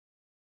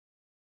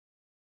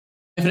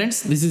Hi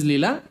friends, this is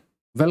Leela.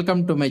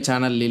 Welcome to my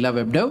channel Leela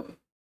WebDev.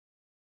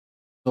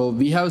 So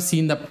we have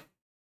seen the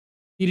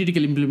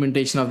theoretical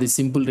implementation of the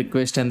simple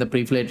request and the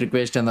pre-flight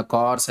request and the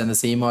cars and the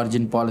same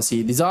origin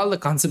policy. These are all the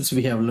concepts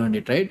we have learned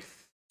it, right?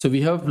 So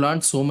we have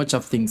learned so much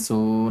of things.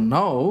 So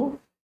now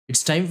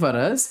it's time for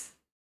us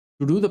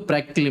to do the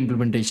practical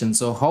implementation.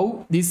 So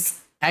how this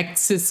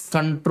access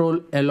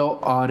control allow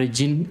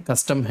origin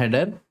custom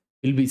header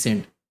will be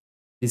sent.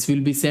 This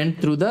will be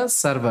sent through the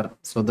server.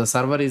 So the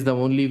server is the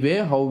only way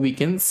how we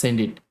can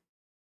send it.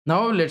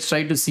 Now let's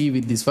try to see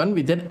with this one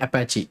with an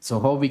Apache. So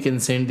how we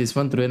can send this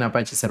one through an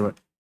Apache server.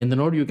 In the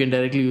node, you can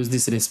directly use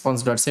this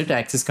response.set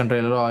access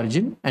control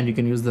origin, and you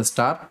can use the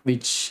star,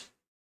 which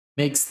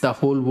makes the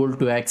whole world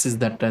to access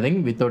that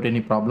thing without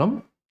any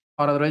problem.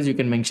 Or otherwise, you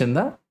can mention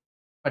the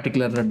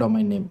particular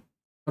domain name.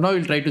 So now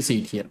we'll try to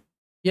see it here.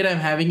 Here I'm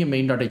having a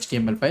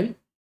main.html file,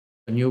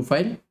 a new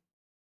file,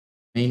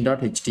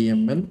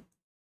 main.html.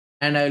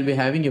 And I will be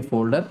having a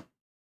folder,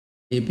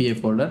 API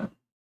folder,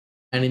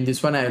 and in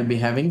this one I will be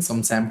having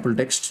some sample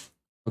text.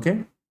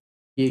 Okay,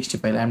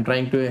 txt file. I'm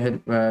trying to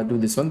help do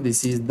this one.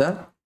 This is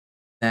the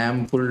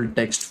sample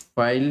text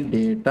file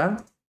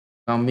data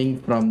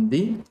coming from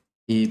the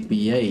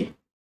API.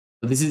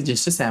 So this is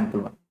just a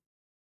sample one.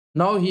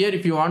 Now here,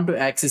 if you want to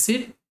access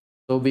it,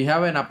 so we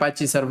have an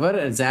Apache server,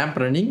 a XAMPP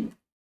running,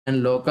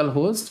 and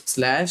localhost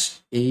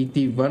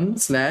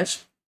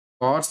 /81/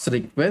 course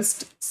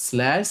request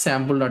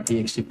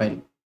 /sample.txt file.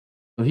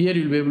 So here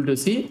you'll be able to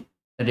see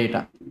the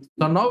data.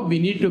 So now we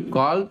need to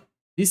call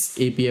this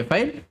API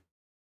file,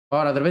 or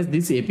otherwise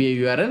this API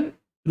URL,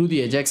 through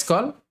the Ajax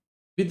call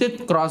with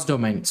a cross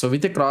domain. So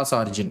with a cross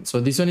origin. So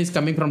this one is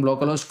coming from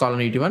localhost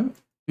 /81.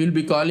 We'll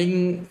be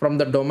calling from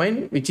the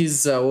domain which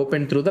is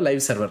open through the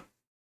live server,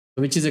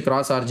 which is a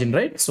cross origin,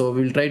 right? So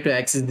we'll try to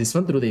access this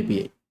one through the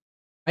API.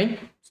 Fine.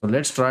 So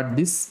let's start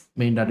this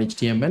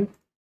main.html.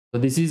 So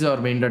this is our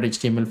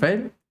main.html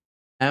file.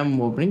 I am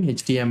opening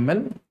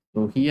HTML.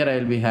 So here I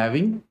will be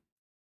having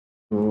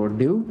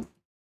div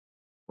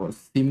for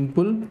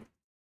simple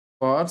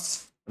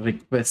course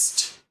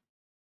request,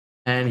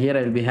 and here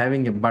I will be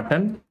having a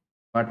button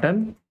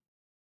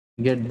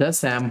get the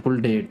sample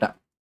data.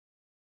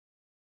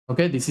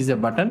 Okay, this is a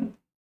button,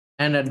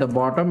 and at the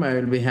bottom I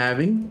will be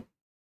having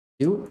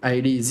div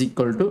id is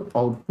equal to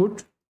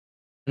output,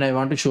 and I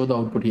want to show the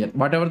output here.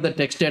 Whatever the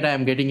text data I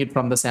am getting it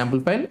from the sample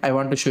file, I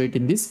want to show it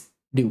in this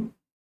div,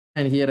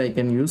 and here I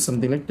can use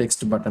something like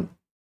text button.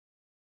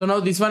 So now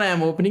this one I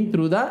am opening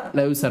through the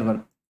live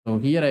server. So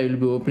here I will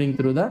be opening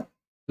through the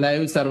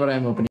live server. I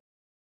am opening.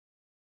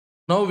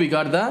 Now we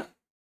got the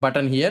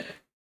button here.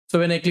 So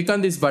when I click on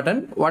this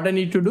button, what I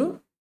need to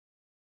do,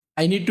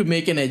 I need to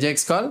make an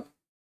Ajax call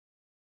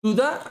to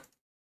the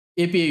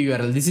API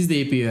URL. This is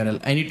the API URL.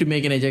 I need to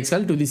make an Ajax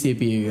call to this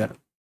API URL.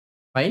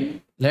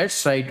 Fine.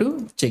 Let's try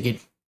to check it.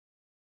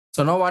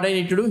 So now what I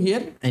need to do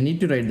here, I need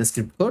to write the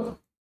script code.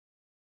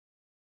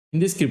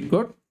 In this script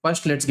code,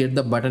 first let's get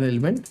the button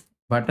element.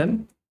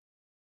 Button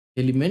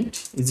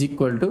element is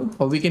equal to,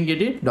 how we can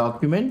get it,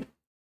 document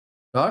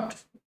dot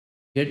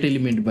get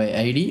element by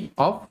id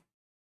of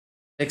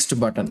text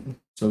button.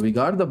 So we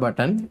got the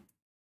button.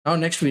 Now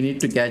next we need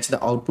to catch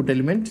the output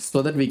element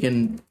so that we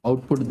can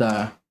output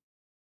the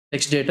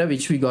text data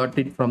which we got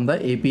it from the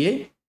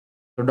API.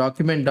 So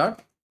document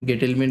dot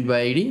get element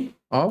by id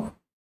of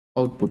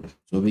output.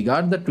 So we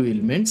got the two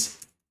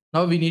elements.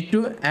 Now we need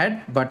to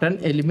add button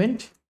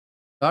element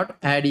dot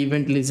add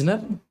event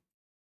listener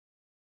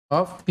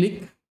of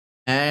click,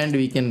 and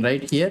we can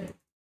write here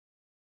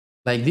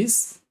like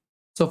this.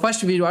 So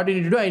first what we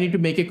need to do, I need to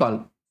make a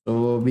call.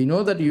 So we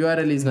know that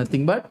URL is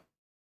nothing but,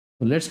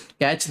 so let's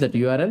catch that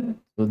URL.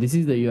 So this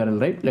is the URL,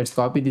 right? Let's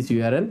copy this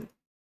URL,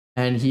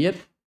 and here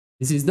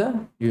this is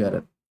the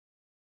URL.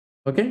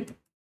 Okay,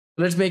 so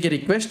let's make a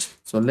request.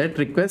 So let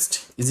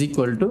request is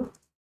equal to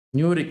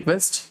new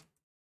request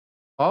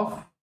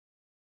of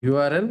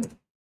URL,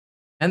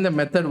 and the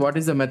method, what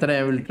is the method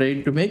I will try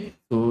to make?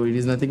 So it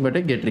is nothing but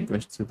a get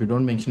request. So if you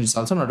don't mention, it's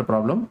also not a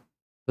problem.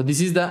 So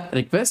this is the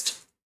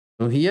request.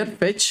 So here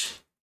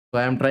fetch. So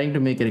I am trying to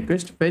make a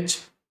request, fetch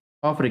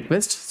of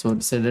request. So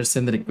let's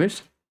send the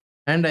request,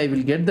 and I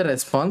will get the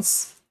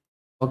response.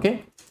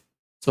 Okay.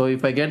 So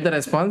if I get the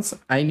response,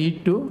 I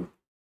need to,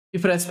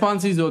 if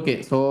response is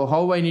okay. So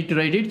how I need to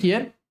write it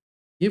here?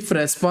 If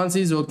response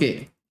is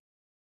okay,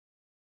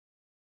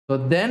 so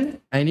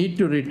then I need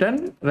to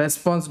return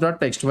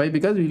response.text. Why?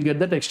 Because we will get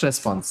the text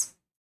response.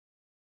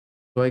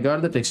 So I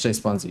got the text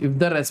response. If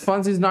the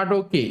response is not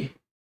okay,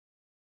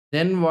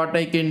 then what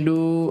I can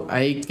do,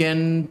 I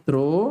can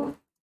throw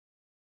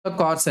the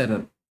course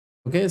error.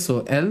 Okay,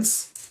 so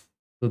else,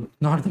 so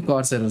not the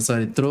course error,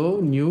 sorry, throw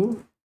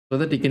new, so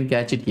that you can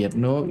catch it here.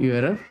 No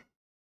error.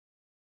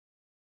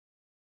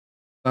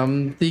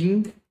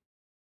 Something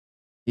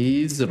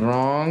is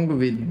wrong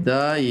with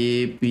the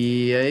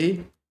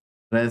API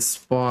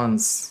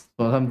response.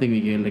 So something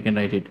we can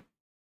write it.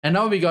 And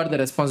now we got the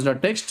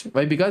response.text.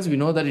 Why? Because we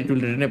know that it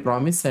will return a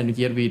promise, and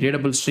here we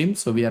readable stream,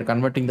 so we are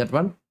converting that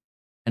one,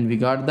 and we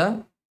got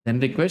the then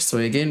request. So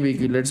again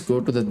let's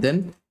go to the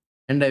then,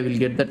 and I will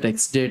get the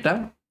text data.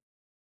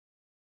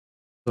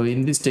 So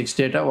in this text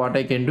data, what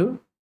I can do,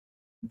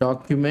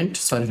 output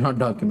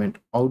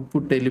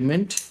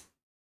element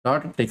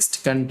dot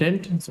text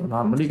content. So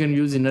normally you can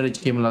use inner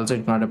HTML also,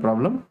 it's not a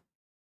problem.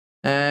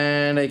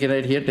 And I can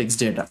write here text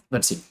data.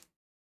 That's it.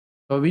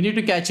 So we need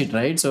to catch it,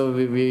 right? So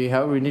we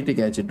need to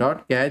catch it.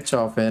 Dot catch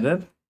of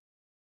error.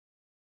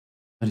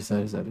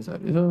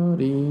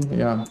 Sorry.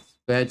 Yeah,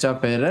 catch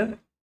of error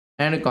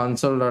and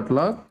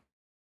console.log.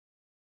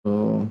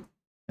 So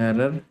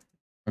error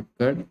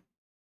occurred,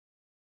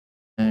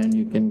 and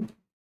you can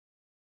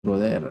throw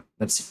the error.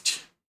 That's it.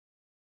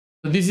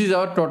 So this is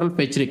our total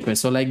fetch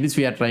request. So like this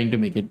we are trying to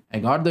make it. I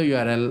got the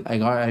URL,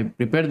 I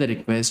prepared the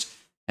request,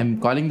 I'm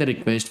calling the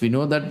request. We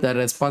know that the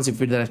response, if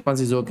the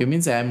response is okay,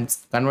 means I am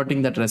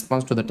converting that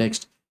response to the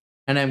text,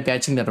 and I am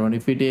catching that one.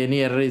 If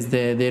any error is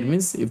there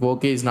means if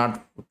okay is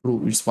not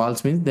true, it's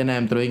false, means then I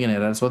am throwing an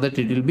error, so that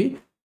it will be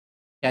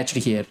catched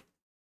here,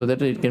 so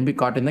that it can be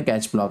caught in the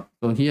catch block.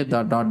 So here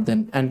the dot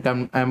then, and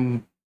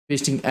I'm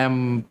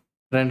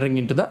rendering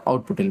into the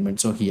output element.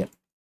 So here,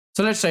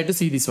 so let's try to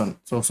see this one.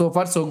 So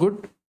far so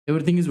good,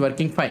 everything is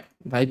working fine.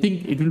 I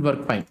think it will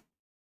work fine.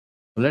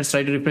 So let's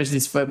try to refresh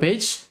this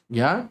page.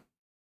 Yeah,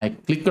 I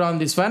clicked on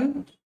this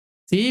one.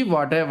 See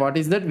what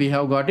is that? We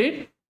have got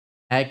it.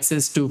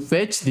 Access to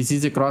fetch. This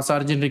is a cross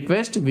origin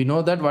request. We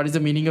know that what is the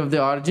meaning of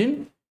the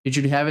origin. It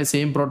should have a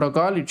same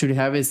protocol, it should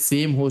have a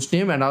same host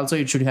name, and also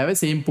it should have a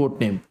same port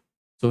name.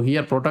 So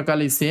here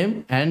protocol is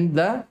same and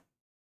the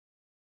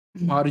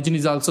origin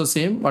is also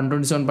same,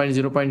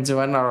 127.0.7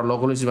 or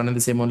localhost is one and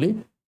the same only,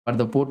 but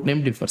the port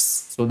name differs.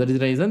 So that is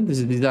the reason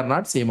these are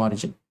not same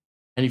origin.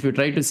 And if you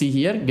try to see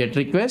here, get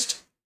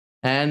request,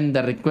 and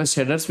the request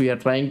headers we are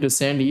trying to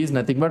send is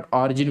nothing but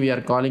origin, we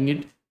are calling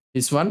it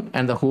this one,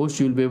 and the host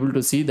you will be able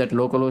to see that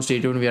localhost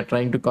 81 we are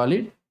trying to call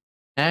it.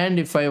 And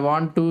if I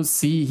want to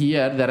see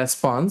here the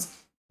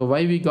response, so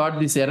why we got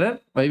this error,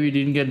 why we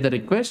didn't get the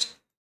request,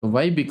 so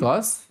why?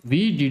 Because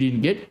we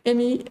didn't get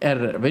any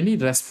error, any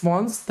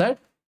response that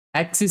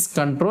access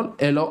control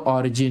allow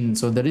origin,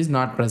 so that is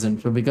not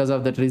present. So because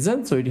of that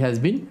reason, so it has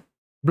been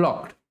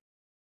blocked.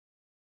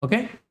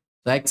 Okay,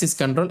 the access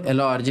control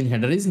allow origin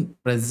header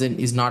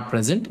is not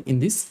present in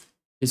this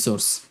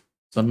resource.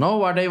 So now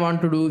what I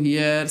want to do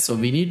here, so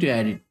we need to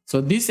add it.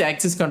 So this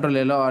access control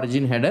allow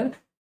origin header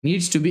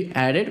needs to be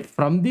added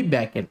from the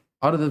backend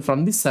or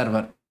from the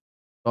server.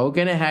 So how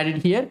can I add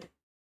it here?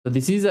 So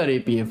this is our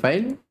API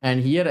file,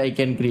 and here I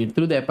can create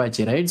through the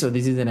Apache, right? So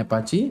this is an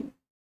Apache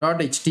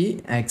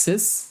 .ht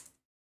access,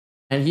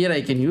 and here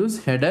I can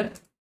use header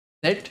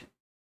set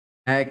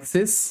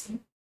access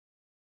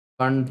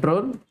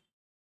control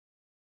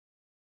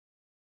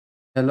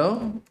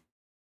allow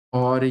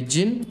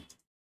origin,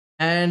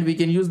 and we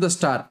can use the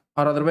star,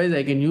 or otherwise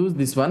I can use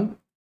this one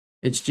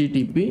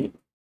http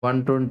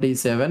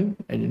 127.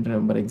 I didn't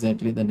remember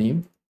exactly the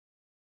name.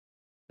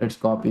 Let's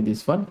copy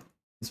this one,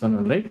 all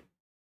right.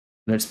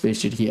 Let's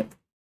paste it here.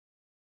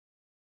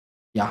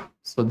 Yeah,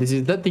 so this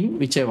is the thing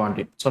which I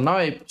wanted. So now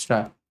I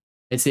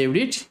saved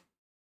it,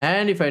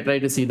 and if I try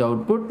to see the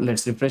output,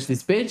 let's refresh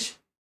this page,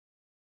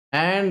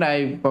 and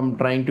I'm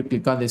trying to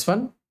click on this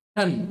one,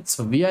 and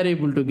so we are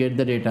able to get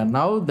the data.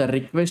 Now the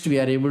request we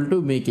are able to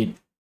make it.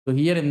 So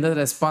here in the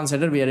response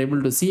header we are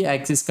able to see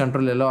access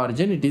control allow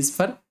origin, it is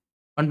for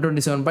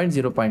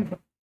 127.0.1. So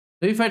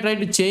if I try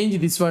to change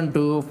this one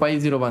to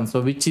 501,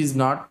 so which is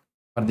not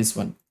for this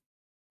one.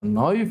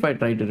 Now if I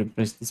try to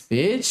refresh this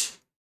page,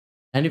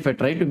 and if I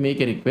try to make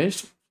a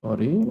request,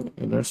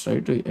 let's try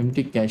to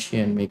empty cache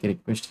and make a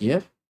request here.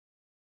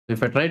 So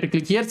if I try to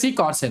click here, see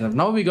course error.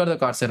 Now we got the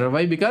course error.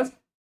 Why? Because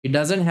it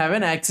doesn't have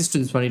an access to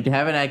this one, it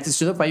have an access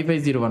to the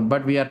 5501,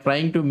 but we are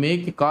trying to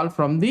make a call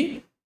from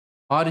the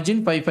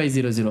origin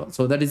 5500.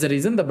 So that is the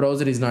reason the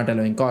browser is not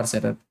allowing course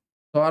error.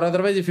 So or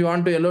otherwise if you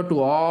want to allow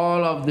to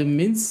all of them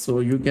means,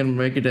 so you can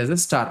make it as a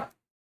star.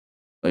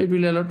 So it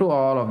will allow to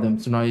all of them,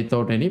 so now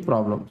without any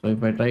problem. So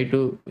if I try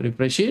to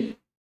refresh it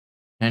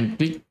and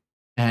click,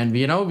 and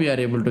we are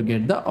able to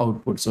get the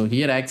output. So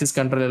here access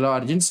control allow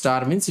origin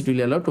star means it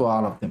will allow to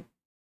all of them.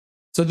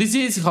 So this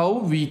is how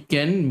we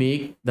can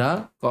make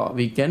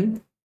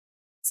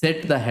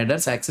set the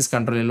headers access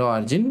control allow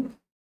origin,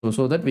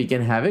 so that we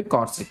can have a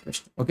course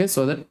request. Okay,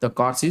 so that the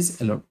course is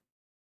allowed.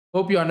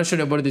 Hope you understood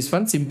about this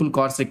one simple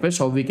course request,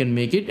 how we can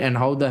make it and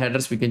how the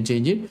headers we can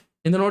change it.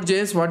 In the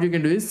Node.js, what you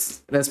can do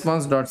is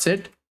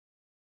response.set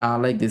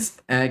like this,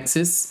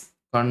 access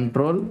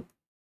control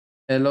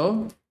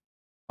allow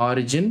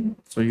origin.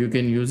 So you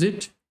can use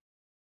it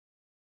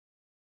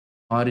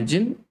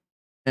origin,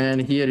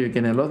 and here you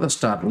can allow the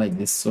star like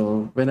this.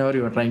 So whenever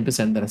you are trying to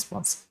send the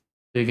response,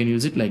 so you can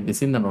use it like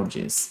this in the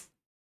Node.js.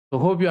 So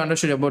hope you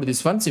understood about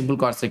this one simple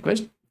course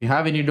request. If you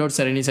have any doubts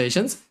or any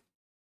suggestions,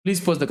 please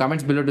post the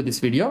comments below to this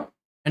video.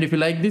 And if you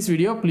like this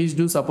video, please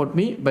do support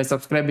me by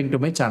subscribing to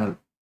my channel.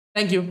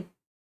 Thank you.